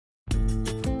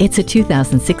It's a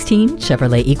 2016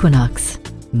 Chevrolet Equinox.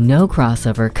 No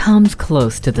crossover comes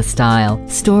close to the style,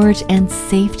 storage, and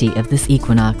safety of this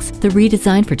Equinox. The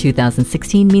redesign for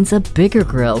 2016 means a bigger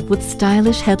grille with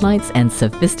stylish headlights and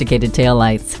sophisticated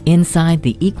taillights. Inside,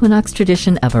 the Equinox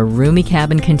tradition of a roomy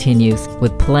cabin continues,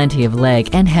 with plenty of leg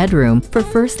and headroom for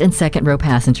first and second row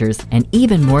passengers, and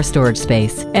even more storage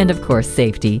space. And of course,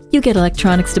 safety. You get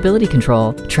electronic stability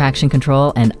control, traction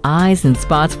control, and eyes in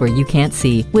spots where you can't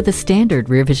see, with a standard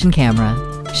rear vision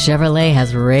camera. Chevrolet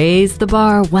has raised the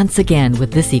bar once again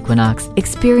with this Equinox.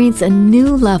 Experience a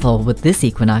new level with this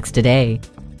Equinox today.